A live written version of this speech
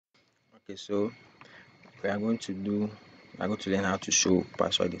Okay, so we are going to learn how to show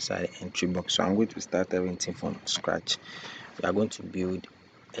password inside the entry box. So I'm going to start everything from scratch. We are going to build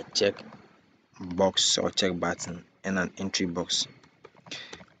a check box or check button and an entry box.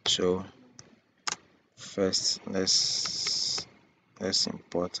 So first let's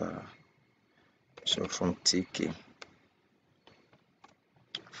import so from Tkinter,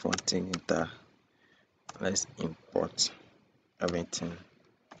 let's import everything.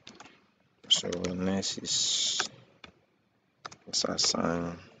 So next is let's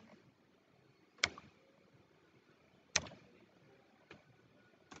assign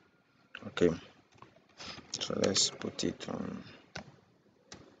okay, so let's put it on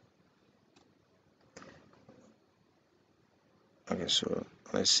okay. So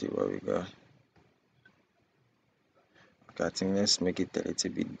let's see what we got. Okay, I think let's make it a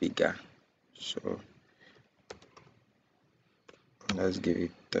little bit bigger. So let's give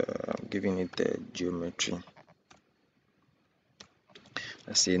it giving it a geometry.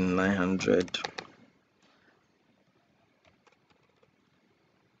 Let's say 900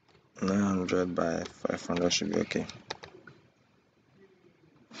 by 500 should be okay.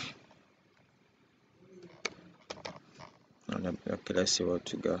 Okay, let's see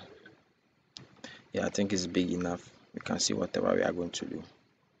what we got. Yeah, I think it's big enough. We can see whatever we are going to do.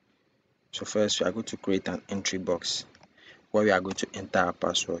 So first we are going to create an entry box where we are going to enter our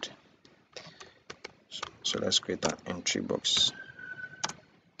password. So let's create an entry box.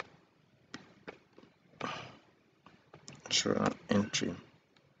 So an entry.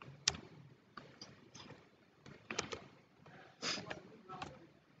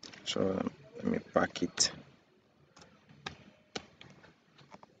 So let me pack it.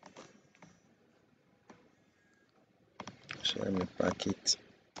 So let me pack it.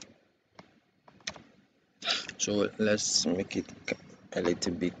 So let's make it a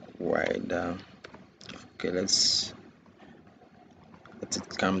little bit wider. Okay, let's let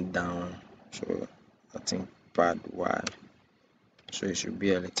it come down. So I think pad Y. So it should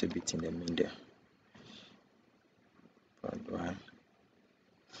be a little bit in the middle. Pad Y.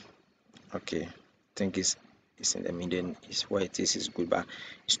 Okay, I think it's in the middle. Is where it is good, but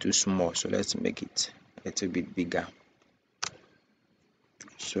it's too small. So let's make it a little bit bigger.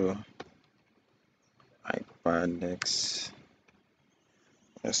 So iPad let's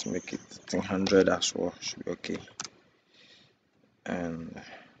make it I think 100 as well, should be okay. And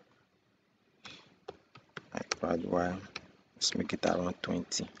iPad Y, let's make it around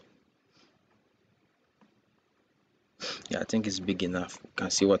 20. Yeah, I think it's big enough. We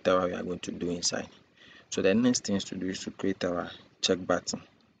can see whatever we are going to do inside. So the next thing to do is to create our check button.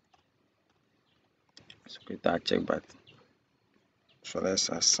 Let's create our check button. So let's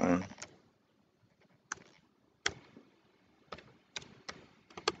assign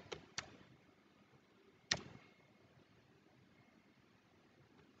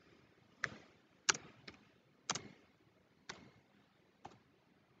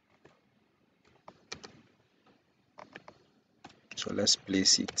so let's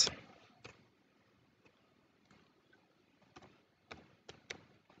place it.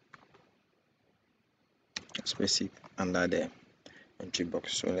 Let's place it under the entry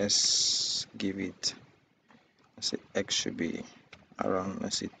box. So let's give it, let's say X should be around,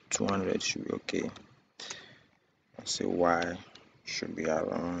 let's say 200 should be okay. Let's say Y should be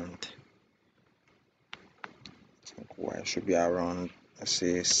around, I think Y should be around, let's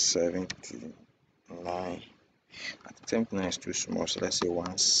say 79. I think 79 is too small, so let's say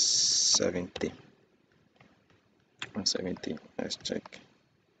 170. 170. Let's check.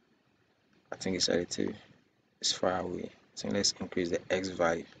 I think it's a little, it's far away. So let's increase the X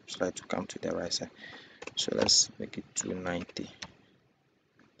value so that to come to the right side. So let's make it 290.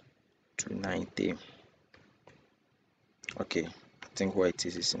 290. Okay, I think where it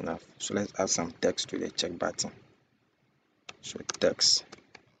is enough. So let's add some text to the check button. So text.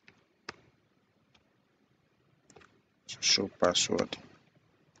 So show password.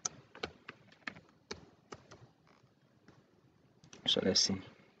 So let's see.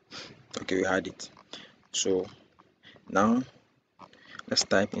 Okay, we had it. So now let's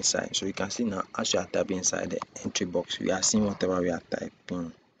type inside. So you can see now as you are typing inside the entry box, we are seeing whatever we are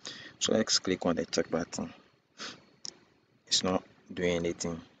typing. So let's click on the check button. It's not doing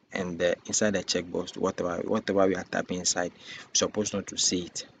anything, and inside the checkbox, whatever we are typing inside, we're supposed not to see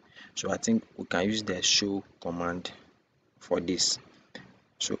it. So I think we can use the show command for this.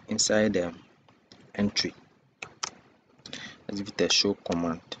 So inside the entry, let's give it a show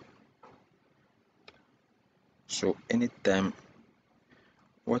command. So anytime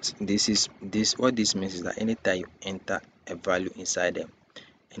what this means is that anytime you enter a value inside the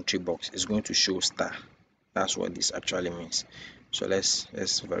entry box, it's going to show star. That's what this actually means. So let's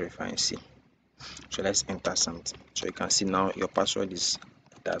verify and see. So let's enter something. So you can see now your password it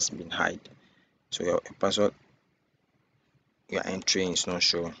has been hide. So your password you're entering is not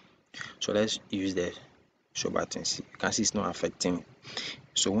showing. So let's use the show button. See, you can see it's not affecting.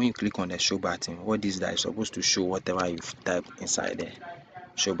 So when you click on the show button, what is that? It's supposed to show whatever you've typed inside the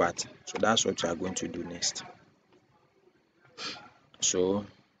show button. So that's what you are going to do next. So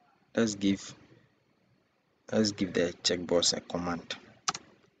let's give the checkbox a command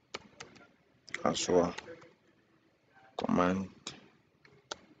as well. Command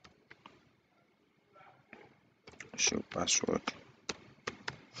show password.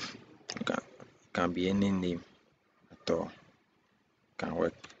 It can be any name at all. Can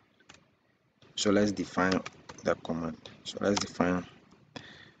work. So let's define the command. So let's define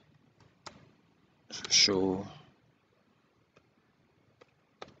show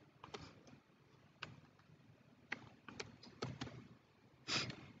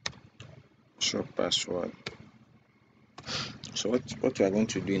password. So what we are going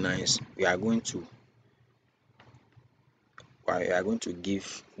to do now is we are going to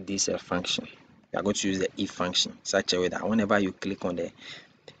give this a function. We are going to use the if function such a way that whenever you click on the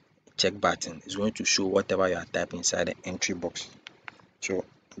check button, it's going to show whatever you are typing inside the entry box. So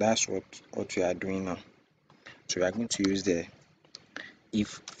that's what we are doing now. So we are going to use the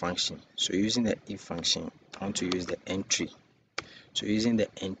if function. So using the if function, I want to use the entry. So using the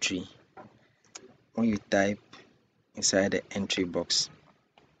entry, when you type inside the entry box,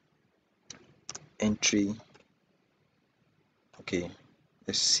 entry, okay,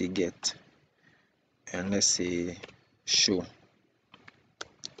 let's see get, and let's say show.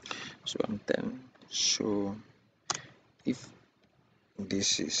 So I'm then show if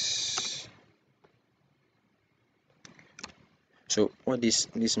this is. So what this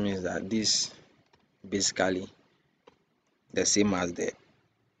means that this basically the same as the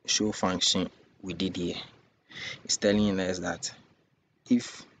show function we did here. It's telling us that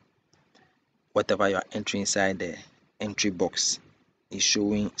if whatever you are entering inside the entry box is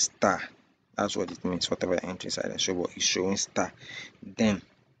showing star, that's what it means. Whatever you are entering inside the show box is showing star, then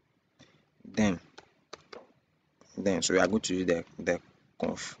so we are going to use the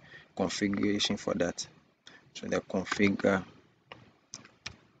configuration for that. So the configure,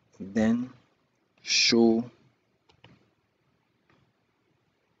 then show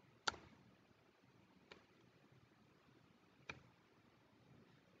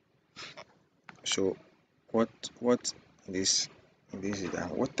so what this is that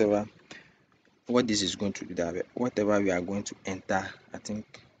what this is going to do, that whatever we are going to enter, I think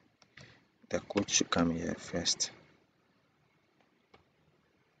the code should come here first.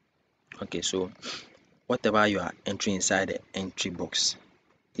 Okay, so whatever you are entering inside the entry box,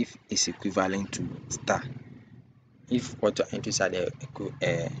 if it's equivalent to star, if what you are entering inside the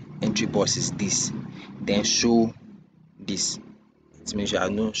entry box is this, then show this. It means you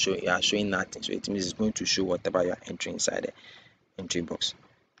are showing nothing. So it means it's going to show whatever you are entering inside the entry box.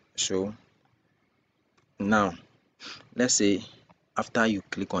 So now let's say after you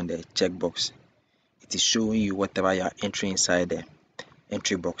click on the checkbox, it is showing you whatever you are entering inside the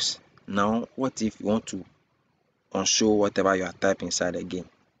entry box. Now what if you want to unshow whatever you are typing inside again?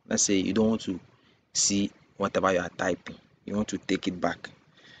 Let's say you don't want to see whatever you are typing, you want to take it back.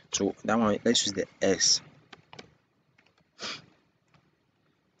 So that one, let's use the X.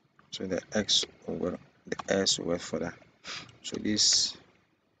 So the S will work for that. So this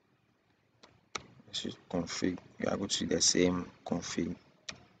is config. You are going to do the same config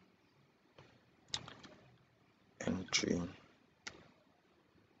entry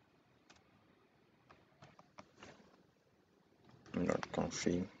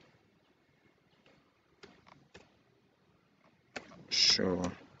config show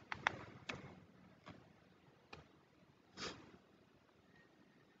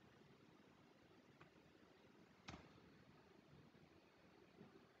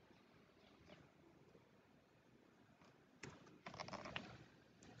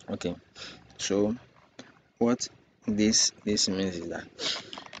okay. So what this means is that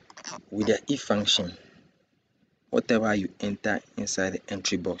with the if function, whatever you enter inside the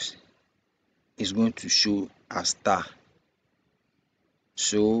entry box is going to show as star.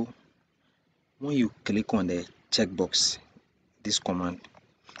 So when you click on the checkbox, this command,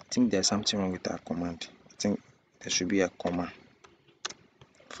 I think there's something wrong with that command. I think there should be a comma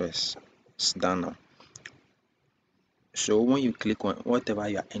first. It's done now. So when you click on whatever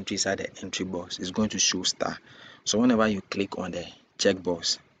you are entering inside the entry box, is going to show star. So whenever you click on the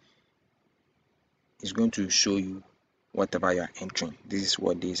checkbox, it's going to show you whatever you are entering. This is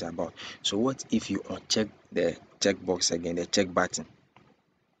what this is about. So what if you uncheck the checkbox again, the check button?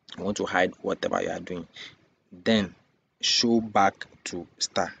 You want to hide whatever you are doing, then show back to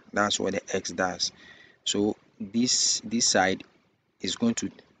star. That's what the X does. So this side is going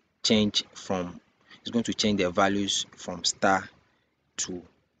to change the values from star to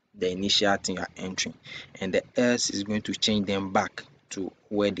the initial thing you are entering, and the S is going to change them back to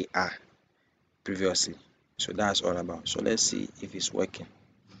where they are previously. So that's all about. So let's see if it's working.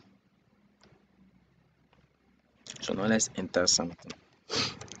 So now let's enter something.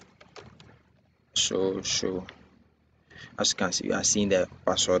 So as you can see, you are seeing the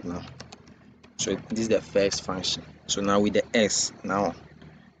password now. So this is the first function. So now with the S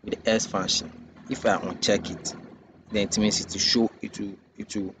function, if I uncheck it, then it means it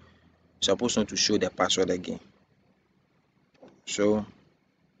will supposed not to show the password again. So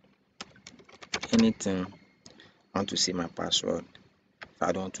anything I want to see my password, if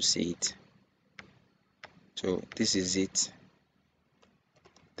I don't want to see it. So this is it.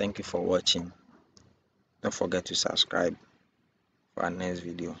 Thank you for watching. Don't forget to subscribe for our next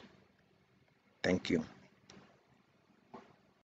video. Thank you.